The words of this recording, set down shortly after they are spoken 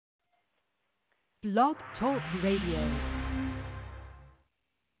Blog Talk Radio.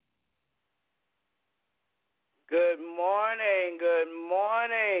 Good morning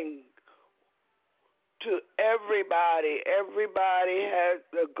to everybody. Everybody has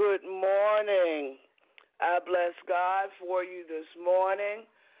a good morning. I bless God for you this morning.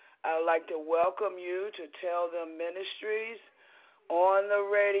 I'd like to welcome you to Tell Them Ministries on the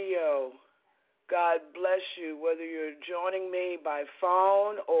radio. God bless you. Whether you're joining me by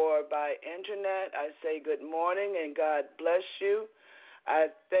phone or by internet, I say good morning and God bless you.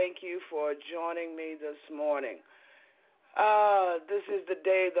 I thank you for joining me this morning. This is the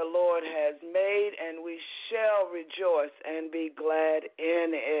day the Lord has made, and we shall rejoice and be glad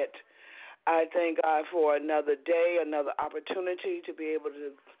in it. I thank God for another day, another opportunity to be able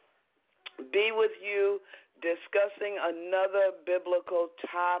to be with you discussing another biblical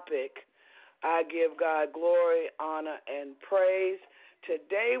topic. I give God glory, honor, and praise.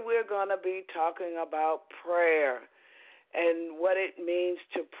 Today we're going to be talking about prayer and what it means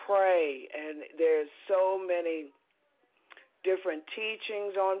to pray. And there's so many different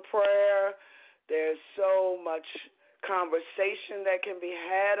teachings on prayer. There's so much conversation that can be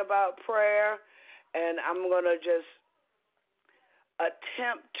had about prayer. And I'm going to just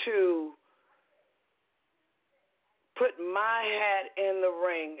attempt to put my hat in the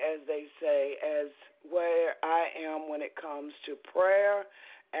ring, as they say, as where I am when it comes to prayer,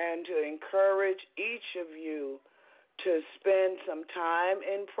 and to encourage each of you to spend some time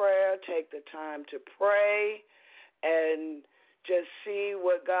in prayer, take the time to pray, and just see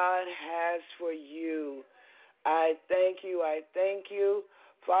what God has for you. I thank you.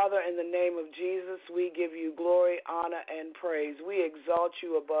 Father, in the name of Jesus, we give you glory, honor, and praise. We exalt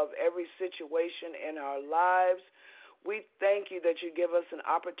you above every situation in our lives. We thank you that you give us an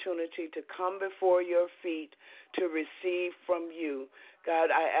opportunity to come before your feet to receive from you.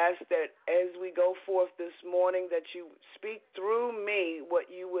 God, I ask that as we go forth this morning that you speak through me what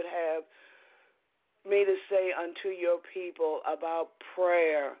you would have me to say unto your people about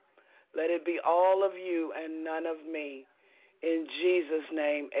prayer. Let it be all of you and none of me. In Jesus'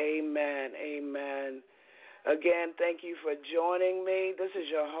 name, amen. Amen. Again, thank you for joining me. This is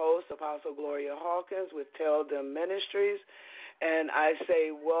your host, Apostle Gloria Hawkins with Tell Them Ministries, and I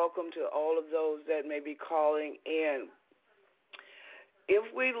say welcome to all of those that may be calling in.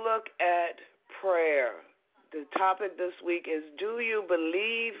 If we look at prayer, the topic this week is, do you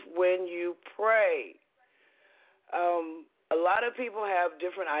believe when you pray? A lot of people have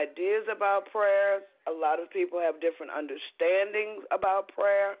different ideas about prayer. A lot of people have different understandings about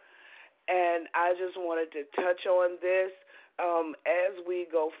prayer. And I just wanted to touch on this as we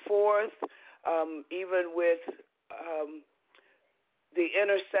go forth, even with the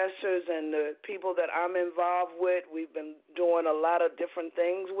intercessors and the people that I'm involved with. We've been doing a lot of different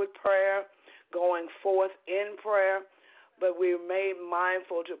things with prayer, going forth in prayer, but we're made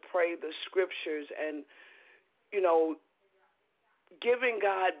mindful to pray the scriptures and, giving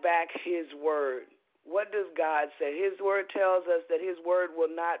God back his word. What does God say? His word tells us that his word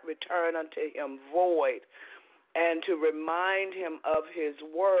will not return unto him void, and to remind him of his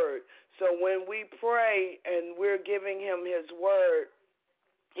word. So when we pray and we're giving him his word,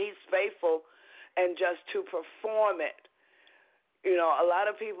 he's faithful and just to perform it. A lot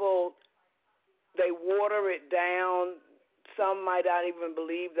of people, they water it down. Some might not even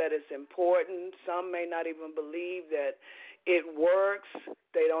believe that it's important. Some may not even believe that it works.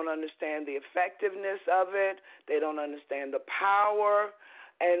 They don't understand the effectiveness of it. They don't understand the power.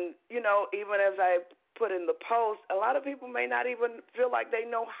 And, even as I put in the post, a lot of people may not even feel like they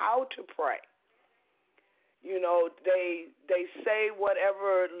know how to pray. They say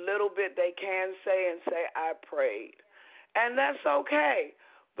whatever little bit they can say and say, I prayed. And that's okay.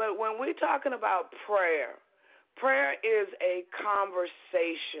 But when we're talking about prayer is a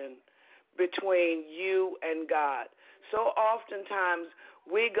conversation between you and God. So oftentimes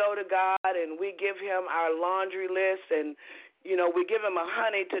we go to God and we give him our laundry list, and, we give him a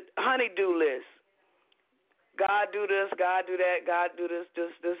honey-do list. God do this, God do that, God do this,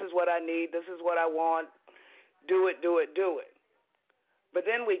 this is what I need, this is what I want, do it. But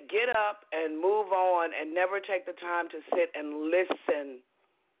then we get up and move on and never take the time to sit and listen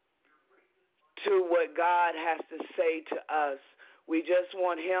to what God has to say to us. We just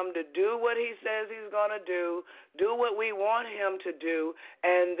want him to do what he says he's going to do what we want him to do,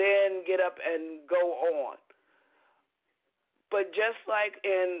 and then get up and go on. But just like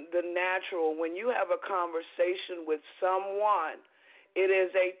in the natural, when you have a conversation with someone, it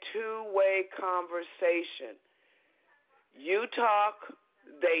is a two-way conversation. You talk,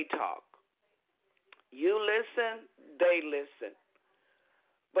 they talk. You listen, they listen.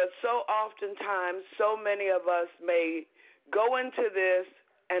 But so oftentimes, so many of us may go into this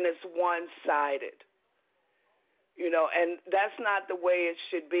and it's one-sided. And that's not the way it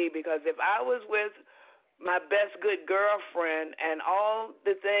should be, because if I was with my best good girlfriend and all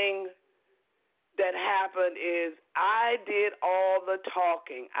the thing that happened is I did all the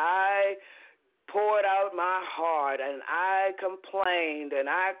talking, I poured out my heart, and I complained, and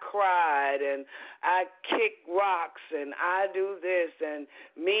I cried, and I kicked rocks, and I do this, and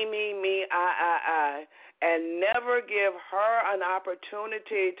me, I, and never give her an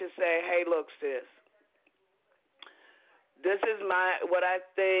opportunity to say, hey, look, sis, this is what I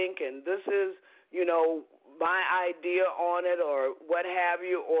think, and this is, my idea on it, or what have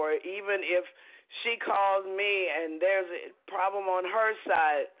you, or even if she calls me and there's a problem on her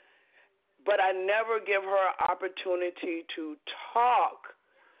side, but I never give her an opportunity to talk.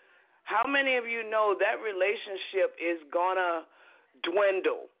 How many of you know that relationship is going to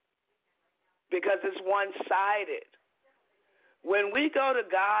dwindle because it's one-sided? When we go to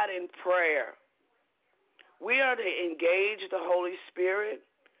God in prayer, we are to engage the Holy Spirit.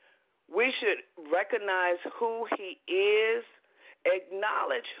 We should recognize who He is,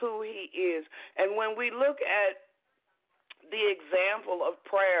 acknowledge who He is. And when we look at the example of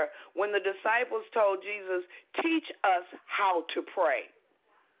prayer, when the disciples told Jesus, teach us how to pray.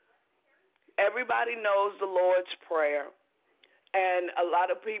 Everybody knows the Lord's Prayer, and a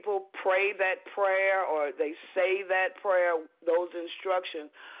lot of people pray that prayer or they say that prayer, those instructions.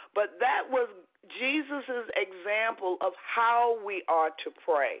 But that was Jesus' example of how we are to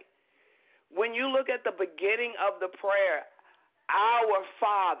pray. When you look at the beginning of the prayer, our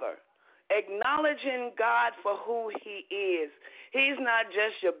Father, acknowledging God for who He is. He's not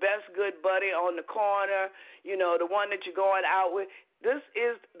just your best good buddy on the corner, the one that you're going out with. This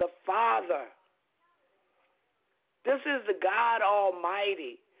is the Father. This is the God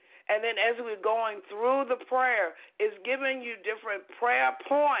Almighty. And then as we're going through the prayer, it's giving you different prayer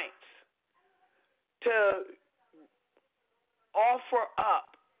points to offer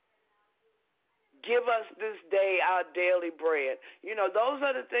up. Give us this day our daily bread. Those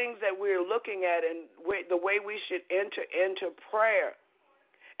are the things that we're looking at and the way we should enter into prayer.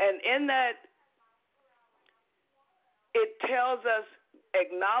 And in that, it tells us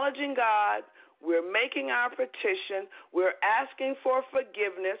acknowledging God, we're making our petition, we're asking for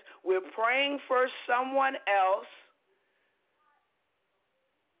forgiveness, we're praying for someone else.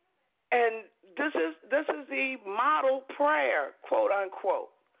 And this is the model prayer, quote unquote.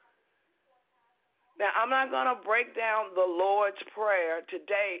 Now, I'm not going to break down the Lord's Prayer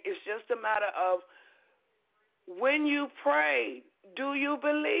today. It's just a matter of when you pray, do you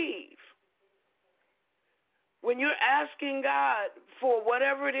believe? When you're asking God for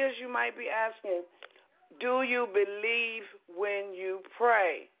whatever it is you might be asking, do you believe when you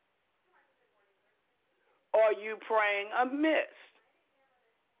pray? Or are you praying amiss?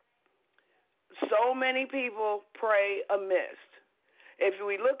 So many people pray amiss. If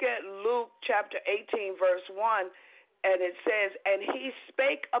we look at Luke chapter 18, verse 1, and it says, and he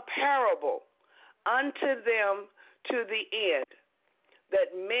spake a parable unto them to the end,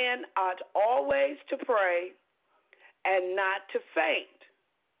 that men ought always to pray and not to faint.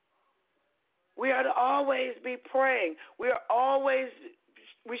 We are to always be praying. We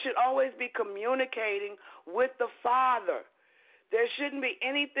should always be communicating with the Father. There shouldn't be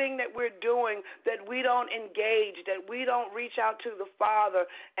anything that we're doing that we don't engage, that we don't reach out to the Father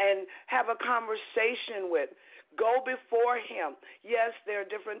and have a conversation with. Go before Him. Yes, there are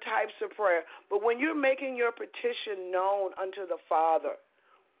different types of prayer, but when you're making your petition known unto the Father,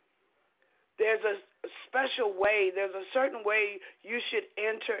 there's a special way, there's a certain way you should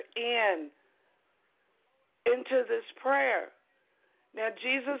enter into this prayer. Now,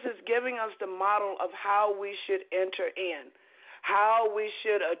 Jesus is giving us the model of how we should enter in, how we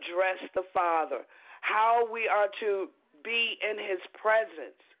should address the Father, how we are to be in His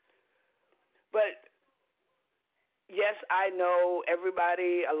presence. But, yes, I know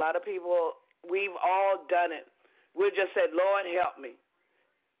everybody, a lot of people, we've all done it. We just said, Lord, help me.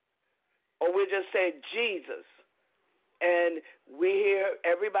 Or we just said, Jesus. And we hear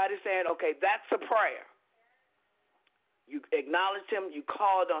everybody saying, okay, that's a prayer. You acknowledged Him, you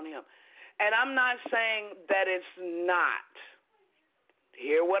called on Him. And I'm not saying that it's not.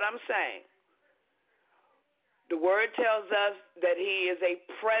 Hear what I'm saying. The Word tells us that He is a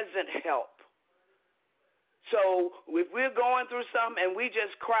present help. So if we're going through something and we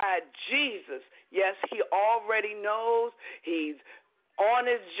just cried, Jesus, yes, He already knows. He's on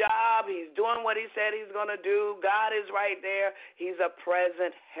His job. He's doing what He said He's going to do. God is right there. He's a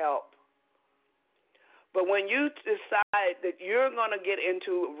present help. But when you decide that you're going to get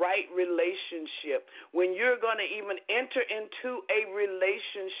into right relationship, when you're going to even enter into a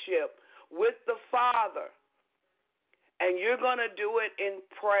relationship with the Father, and you're going to do it in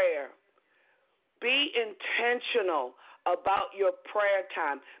prayer, be intentional about your prayer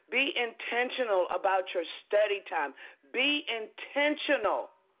time. Be intentional about your study time. Be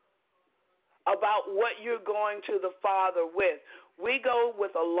intentional about what you're going to the Father with. We go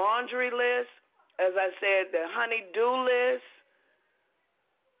with a laundry list, as I said, the honey-do list.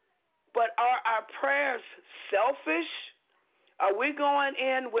 But are our prayers selfish? Are we going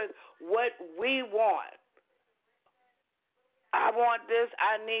in with what we want? I want this,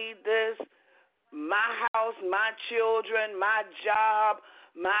 I need this, my house, my children, my job,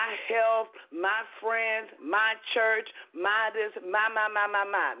 my health, my friends, my church, my this, my.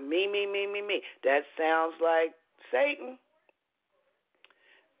 Me. That sounds like Satan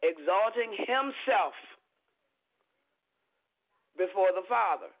exalting himself before the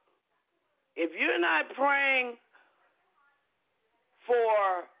Father. If you're not praying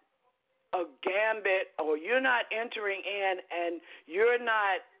for a gambit, or you're not entering in and you're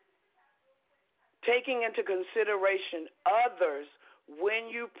not taking into consideration others when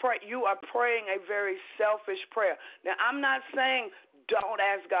you pray, you are praying a very selfish prayer. Now, I'm not saying don't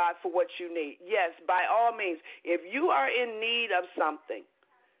ask God for what you need. Yes, by all means, if you are in need of something,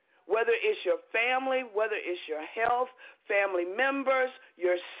 whether it's your family, whether it's your health, family members,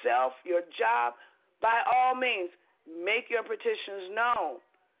 yourself, your job, by all means, make your petitions known.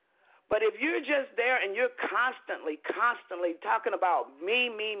 But if you're just there and you're constantly talking about me,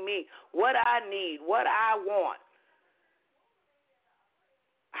 what I need, what I want,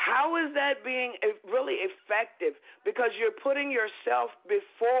 how is that being really effective? Because you're putting yourself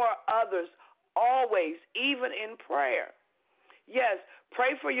before others always, even in prayer. Yes,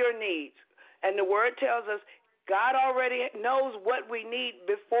 pray for your needs. And the Word tells us God already knows what we need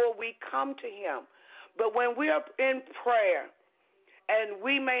before we come to Him. But when we are in prayer, and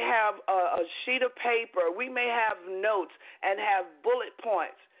we may have a sheet of paper, we may have notes and have bullet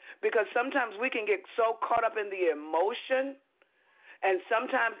points, because sometimes we can get so caught up in the emotion, and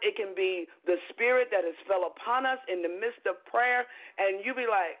sometimes it can be the spirit that has fell upon us in the midst of prayer, and you be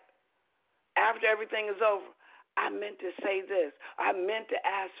like, after everything is over, I meant to say this. I meant to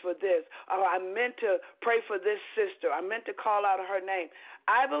ask for this. Or I meant to pray for this sister. I meant to call out her name.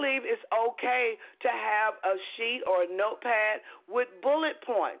 I believe it's okay to have a sheet or a notepad with bullet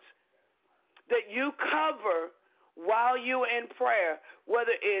points that you cover while you're in prayer,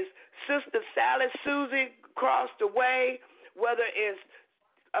 whether it's Sister Sally Susie crossed the way, whether it's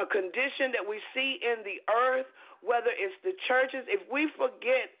a condition that we see in the earth, whether it's the churches. If we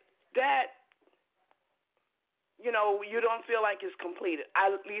forget that, you don't feel like it's completed.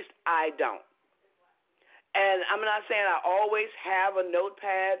 At least I don't. And I'm not saying I always have a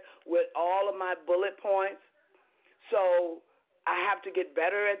notepad with all of my bullet points, so I have to get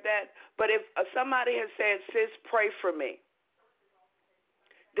better at that. But if somebody has said, sis, pray for me,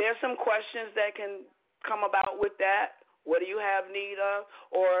 there's some questions that can come about with that. What do you have need of?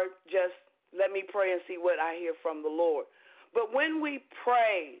 Or just let me pray and see what I hear from the Lord. But when we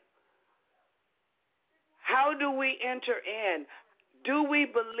pray, how do we enter in? Do we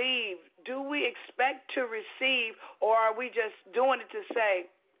believe? Do we expect to receive? Or are we just doing it to say,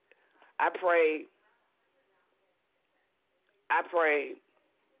 I prayed.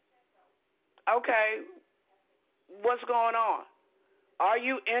 Okay, what's going on? Are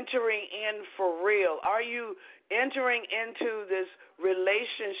you entering in for real? Are you entering into this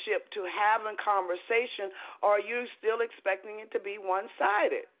relationship to having conversation? Or are you still expecting it to be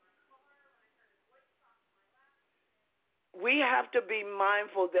one-sided? We have to be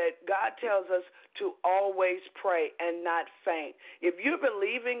mindful that God tells us to always pray and not faint. If you're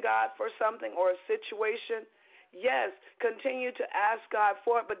believing God for something or a situation, yes, continue to ask God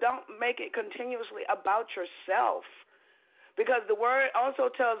for it, but don't make it continuously about yourself. Because the Word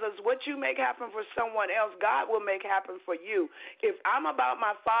also tells us what you make happen for someone else, God will make happen for you. If I'm about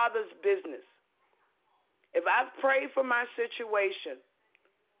my Father's business, if I've prayed for my situation,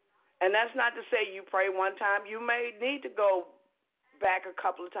 and that's not to say you pray one time. You may need to go back a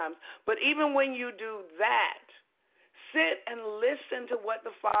couple of times. But even when you do that, sit and listen to what the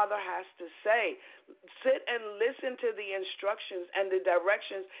Father has to say. Sit and listen to the instructions and the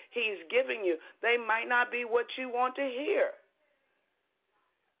directions He's giving you. They might not be what you want to hear.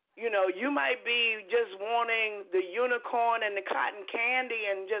 You might be just wanting the unicorn and the cotton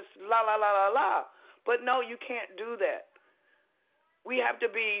candy and just la, la, la, la, la. But no, you can't do that. We have to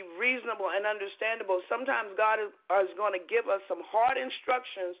be reasonable and understandable. Sometimes God is going to give us some hard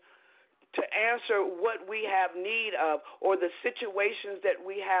instructions to answer what we have need of or the situations that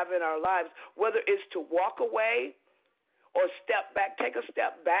we have in our lives, whether it's to walk away or step back, take a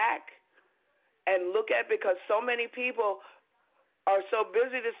step back and look at, because so many people are so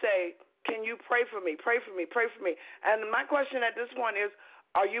busy to say, can you pray for me, pray for me, pray for me. And my question at this point is,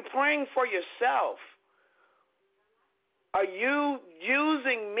 are you praying for yourself? Are you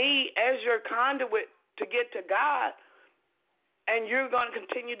using me as your conduit to get to God? And you're going to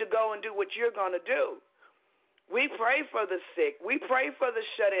continue to go and do what you're going to do. We pray for the sick. We pray for the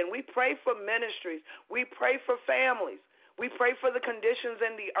shut-in. We pray for ministries. We pray for families. We pray for the conditions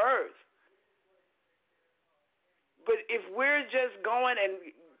in the earth. But if we're just going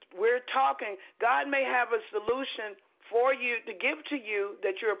and we're talking, God may have a solution for you to give to you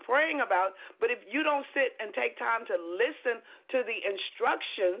that you're praying about, but if you don't sit and take time to listen to the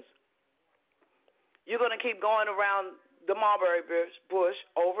instructions, you're going to keep going around the mulberry bush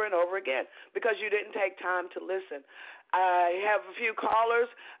over and over again because you didn't take time to listen. I have a few callers.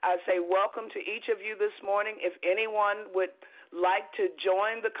 I say welcome to each of you this morning. If anyone would like to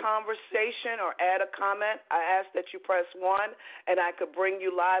join the conversation or add a comment, I ask that you press 1 and I could bring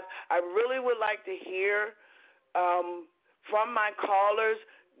you live. I really would like to hear from my callers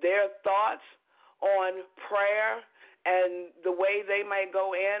their thoughts on prayer and the way they may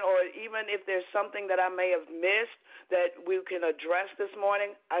go in, or even if there's something that I may have missed that we can address this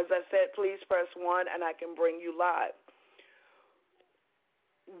morning. As I said, please press 1 and I can bring you live.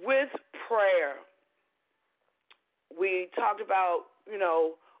 With prayer, we talked about,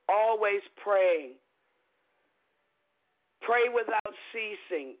 always praying. Pray without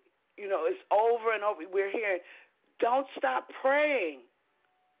ceasing. It's over and over. We're hearing, don't stop praying.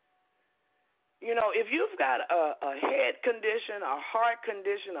 If you've got a head condition, a heart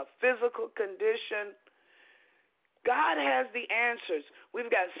condition, a physical condition, God has the answers. We've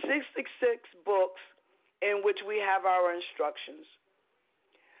got 66 books in which we have our instructions.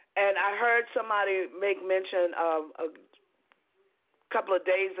 And I heard somebody make mention a couple of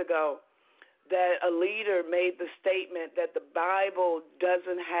days ago that a leader made the statement that the Bible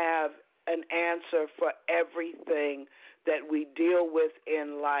doesn't have an answer for everything that we deal with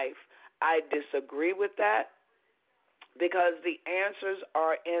in life. I disagree with that because the answers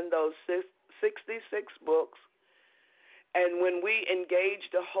are in those 66 books. And when we engage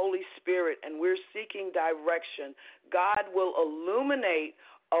the Holy Spirit and we're seeking direction, God will illuminate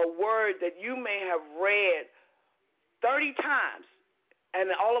a word that you may have read 30 times,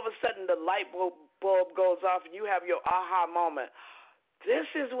 and all of a sudden the light bulb goes off and you have your aha moment. This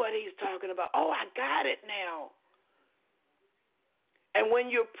is what he's talking about. Oh, I got it now. And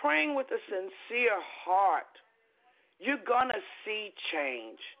when you're praying with a sincere heart, you're going to see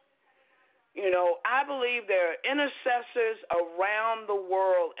change. I believe there are intercessors around the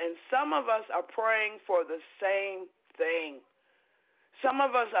world, and some of us are praying for the same thing. Some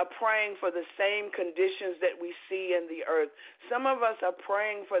of us are praying for the same conditions that we see in the earth. Some of us are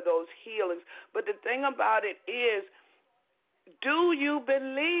praying for those healings. But the thing about it is, do you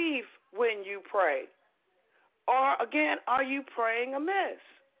believe when you pray? Or, again, are you praying amiss?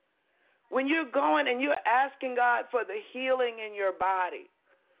 When you're going and you're asking God for the healing in your body,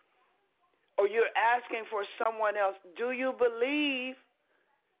 or you're asking for someone else, do you believe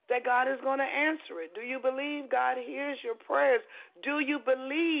that God is going to answer it? Do you believe God hears your prayers? Do you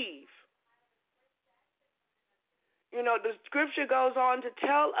believe? The scripture goes on to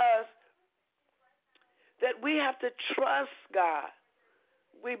tell us that we have to trust God.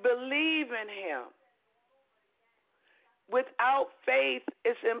 We believe in Him. Without faith,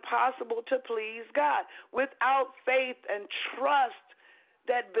 it's impossible to please God. Without faith and trust,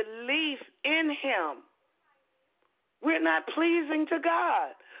 that belief in Him, we're not pleasing to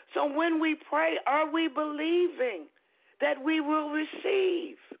God. So when we pray, are we believing that we will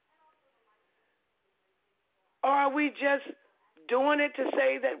receive? Or are we just doing it to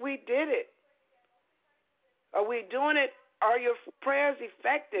say that we did it? Are we doing it? Are your prayers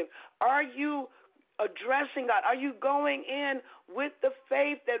effective? Are you addressing God? Are you going in with the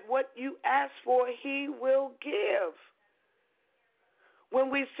faith that what you ask for, He will give? When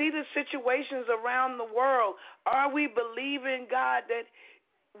we see the situations around the world, are we believing God that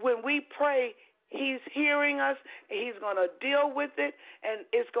when we pray, He's hearing us, and He's going to deal with it, and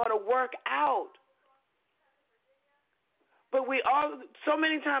it's going to work out? But so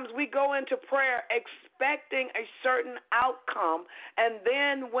many times we go into prayer expecting a certain outcome, and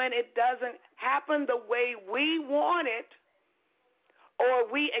then when it doesn't happen the way we want it, or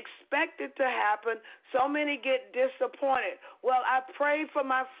we expect it to happen. So many get disappointed. Well, I prayed for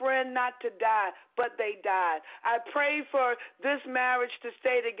my friend not to die, but they died. I prayed for this marriage to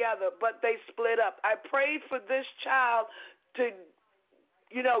stay together, but they split up. I prayed for this child to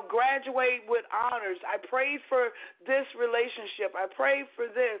graduate with honors. I prayed for this relationship. I prayed for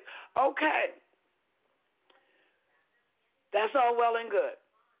this. Okay. That's all well and good.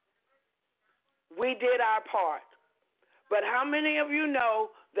 We did our part. But how many of you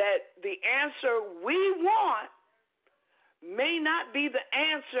know that the answer we want may not be the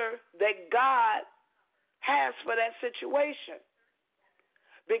answer that God has for that situation?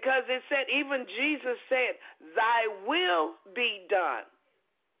 Because it said, even Jesus said, thy will be done.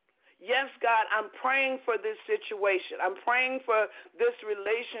 Yes, God, I'm praying for this situation. I'm praying for this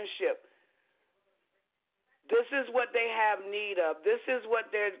relationship. This is what they have need of. This is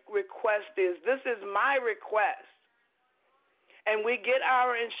what their request is. This is my request. And we get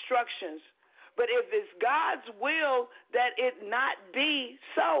our instructions. But if it's God's will that it not be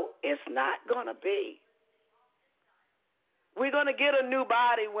so, it's not going to be. We're going to get a new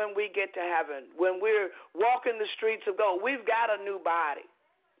body when we get to heaven. When we're walking the streets of gold, we've got a new body.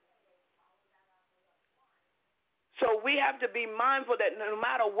 So we have to be mindful that no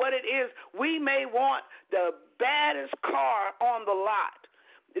matter what it is, we may want the baddest car on the lot,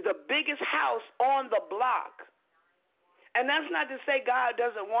 the biggest house on the block. And that's not to say God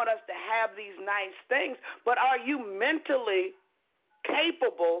doesn't want us to have these nice things, but are you mentally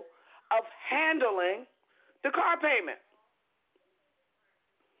capable of handling the car payment?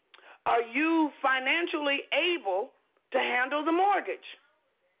 Are you financially able to handle the mortgage?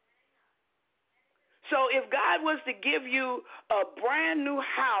 So if God was to give you a brand new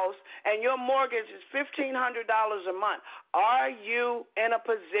house and your mortgage is $1,500 a month, are you in a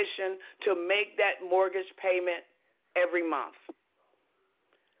position to make that mortgage payment every month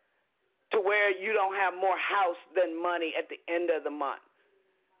to where you don't have more house than money at the end of the month?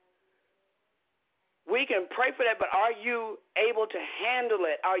 We can pray for that, but are you able to handle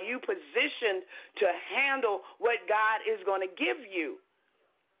it? Are you positioned to handle what God is going to give you?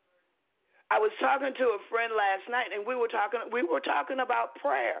 I was talking to a friend last night, and we were talking about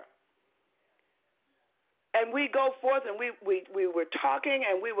prayer. And we go forth, and we were talking,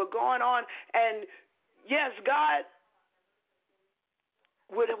 and we were going on, and yes, God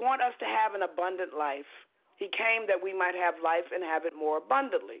would want us to have an abundant life. He came that we might have life and have it more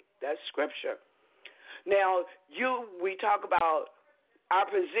abundantly. That's Scripture. Now, we talk about our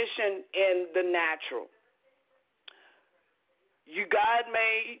position in the natural.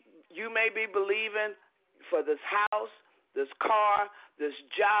 You may be believing for this house, this car, this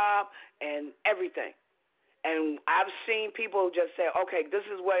job, and everything. And I've seen people just say, okay, this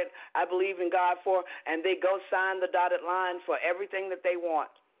is what I believe in God for, and they go sign the dotted line for everything that they want.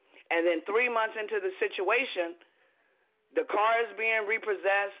 And then 3 months into the situation, the car is being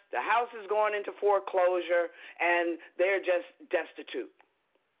repossessed, the house is going into foreclosure, and they're just destitute.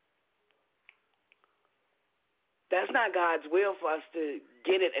 That's not God's will for us to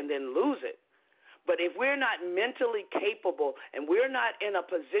get it and then lose it. But if we're not mentally capable and we're not in a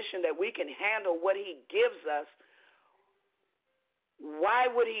position that we can handle what He gives us,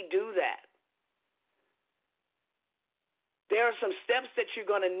 why would He do that? There are some steps that you're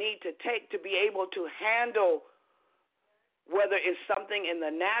going to need to take to be able to handle whether it's something in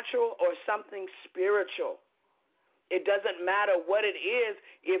the natural or something spiritual. It doesn't matter what it is.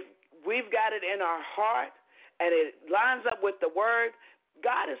 If we've got it in our heart and it lines up with the Word,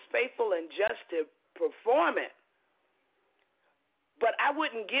 God is faithful and just to perform it. But I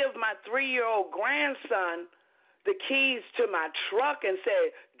wouldn't give my 3-year-old grandson the keys to my truck and say,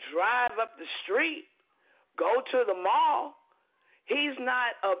 drive up the street, go to the mall. He's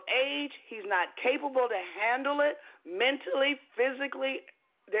not of age. He's not capable to handle it mentally, physically.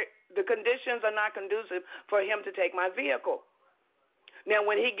 The conditions are not conducive for him to take my vehicle. Now,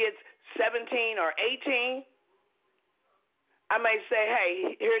 when he gets 17 or 18, I may say,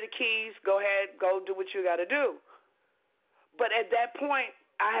 hey, here are the keys. Go ahead, go do what you got to do. But at that point,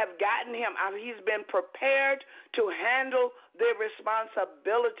 I have gotten him. He's been prepared to handle the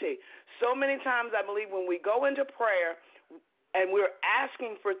responsibility. So many times I believe when we go into prayer and we're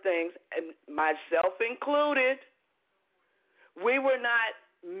asking for things, and myself included, we were not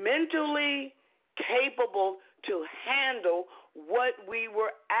mentally capable to handle what we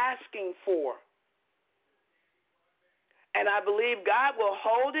were asking for. And I believe God will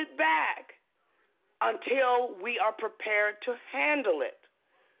hold it back until we are prepared to handle it.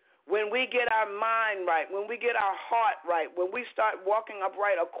 When we get our mind right, when we get our heart right, when we start walking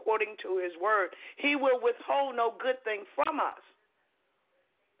upright according to His Word, He will withhold no good thing from us.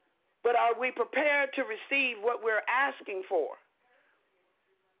 But are we prepared to receive what we're asking for?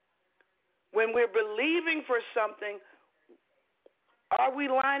 When we're believing for something, are we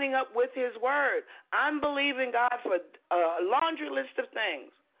lining up with his word? I'm believing God for a laundry list of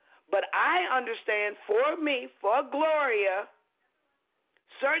things. But I understand for me, for Gloria,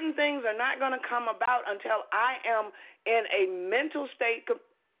 certain things are not going to come about until I am in a mental state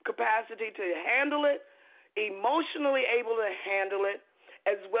capacity to handle it, emotionally able to handle it,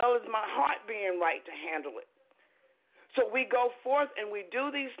 as well as my heart being right to handle it. So we go forth and we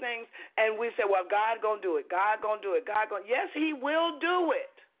do these things and we say, well, God going to do it. God going to do it. God going to. Yes, he will do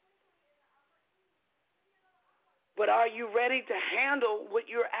it. But are you ready to handle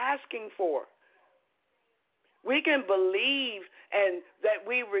what you're asking for? We can believe and that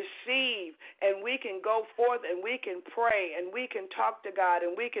we receive, and we can go forth and we can pray and we can talk to God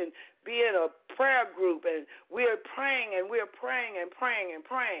and we can be in a prayer group and we're praying and we're praying and praying and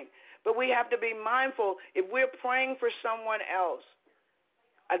praying. But we have to be mindful if we're praying for someone else.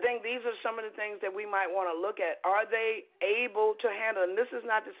 I think these are some of the things that we might want to look at. Are they able to handle? And this is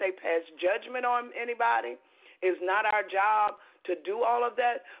not to say pass judgment on anybody. It's not our job to do all of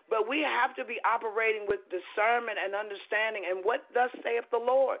that. But we have to be operating with discernment and understanding and what thus saith the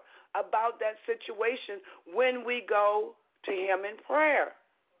Lord about that situation when we go to him in prayer.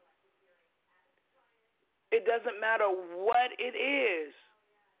 It doesn't matter what it is.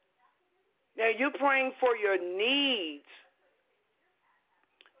 Now, you're praying for your needs.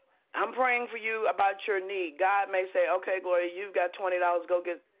 I'm praying for you about your need. God may say, okay, Gloria, you've got $20. Go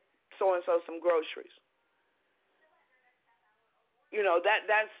get so-and-so some groceries. You know, that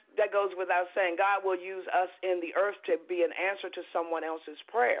goes without saying. God will use us in the earth to be an answer to someone else's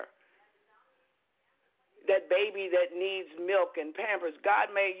prayer. That baby that needs milk and Pampers,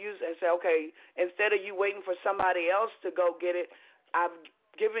 God may use it and say, okay, instead of you waiting for somebody else to go get it, I've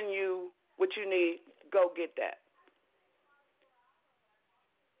given you what you need, go get that.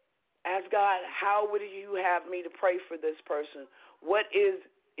 Ask God, how would you have me to pray for this person? What is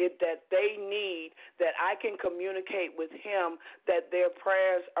it that they need that I can communicate with him that their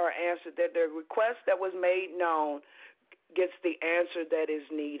prayers are answered, that their request that was made known gets the answer that is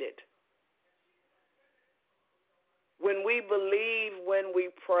needed? When we believe, when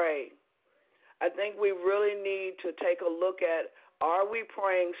we pray, I think we really need to take a look at, are we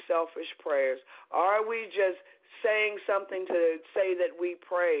praying selfish prayers? Are we just saying something to say that we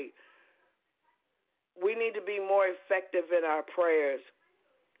pray? We need to be more effective in our prayers.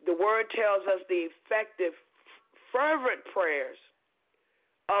 The word tells us the effective, fervent prayers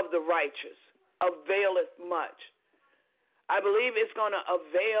of the righteous availeth much. I believe it's going to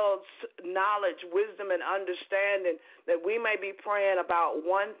avail knowledge, wisdom, and understanding that we may be praying about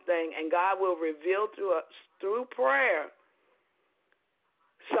one thing, and God will reveal to us through prayer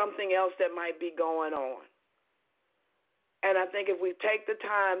something else that might be going on. And I think if we take the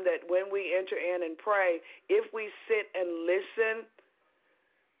time that when we enter in and pray, if we sit and listen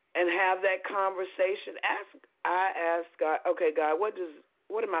and have that conversation, I ask God, okay, God, what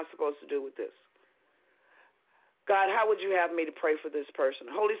am I supposed to do with this? God, how would you have me to pray for this person?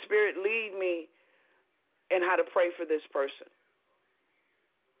 Holy Spirit, lead me in how to pray for this person.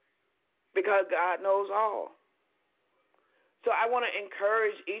 Because God knows all. So I want to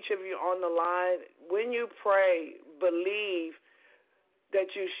encourage each of you on the line, when you pray, believe that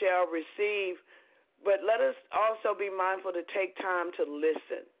you shall receive, but let us also be mindful to take time to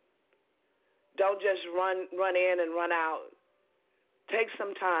listen. Don't just run in and run out. Take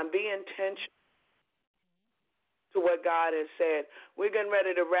some time. Be intentional to what God has said. We're getting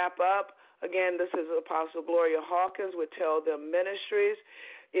ready to wrap up. Again, this is Apostle Gloria Hawkins with Tell Them Ministries.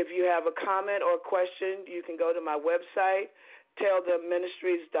 If you have a comment or question, you can go to my website,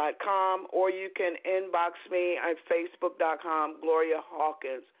 tellthemministries.com, or you can inbox me at facebook.com, Gloria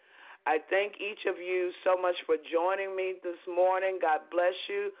Hawkins. I thank each of you so much for joining me this morning. God bless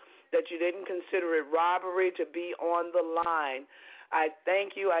you that you didn't consider it robbery to be on the line. I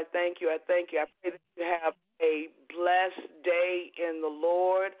thank you. I thank you. I thank you. I pray that you have a blessed day in the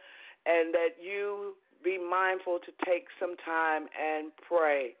Lord and that you be mindful to take some time and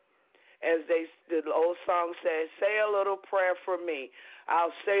pray. As the old song says, say a little prayer for me.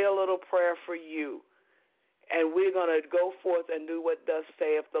 I'll say a little prayer for you. And we're going to go forth and do what thus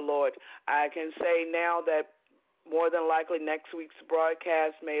saith the Lord. I can say now that more than likely next week's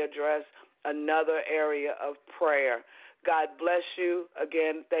broadcast may address another area of prayer. God bless you.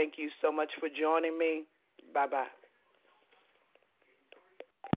 Again, thank you so much for joining me. Bye-bye.